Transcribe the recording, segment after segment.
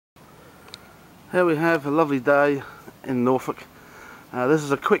Here we have a lovely day in Norfolk. This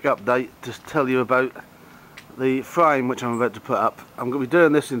is a quick update to tell you about the frame which I'm about to put up. I'm going to be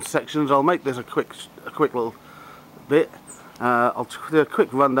doing this in sections. I'll make this a quick little bit. I'll do a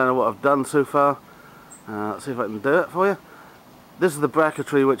quick rundown of what I've done so far. Let's see if I can do it for you. This is the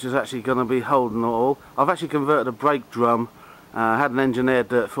bracketry which is actually going to be holding it all. I've actually converted a brake drum. Had an engineer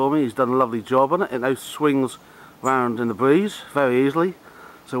do it for me. He's done a lovely job on it. It now swings round in the breeze very easily.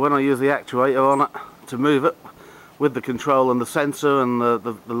 So when I use the actuator on it to move it with the control and the sensor and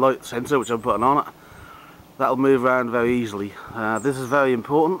the light sensor which I'm putting on it, that'll move around very easily. This is very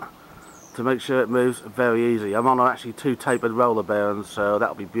important to make sure it moves very easy. I'm on actually 2 tapered roller bearings, so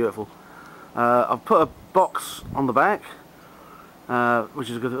that'll be beautiful. I've put a box on the back, which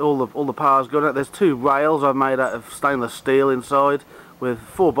is good. All the power's good. There's 2 rails I've made out of stainless steel inside with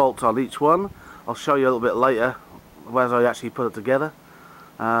 4 bolts on each one. I'll show you a little bit later as I actually put it together.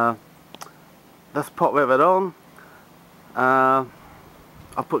 Let's pop everything on.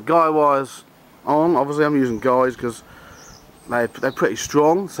 I've put guy wires on. Obviously I'm using guys because they're pretty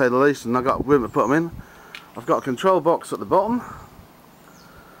strong, to say the least, and I've got room to put them in. I've got a control box at the bottom,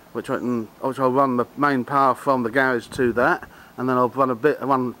 which I'll run the main power from the garage to that, and then I'll run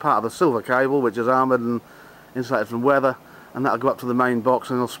one part of the silver cable, which is armoured and insulated from weather, and that'll go up to the main box,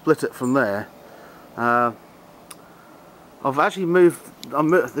 and I'll split it from there. I've actually moved.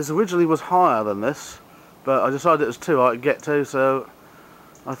 This originally was higher than this, but I decided it was too high to get to, so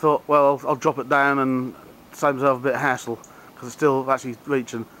I thought, well, I'll drop it down and save myself a bit of hassle, because it's still actually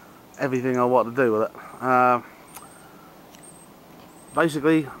reaching everything I want to do with it.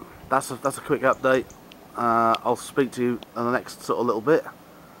 Basically, that's a quick update. I'll speak to you in the next sort of little bit.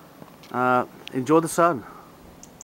 Enjoy the sun.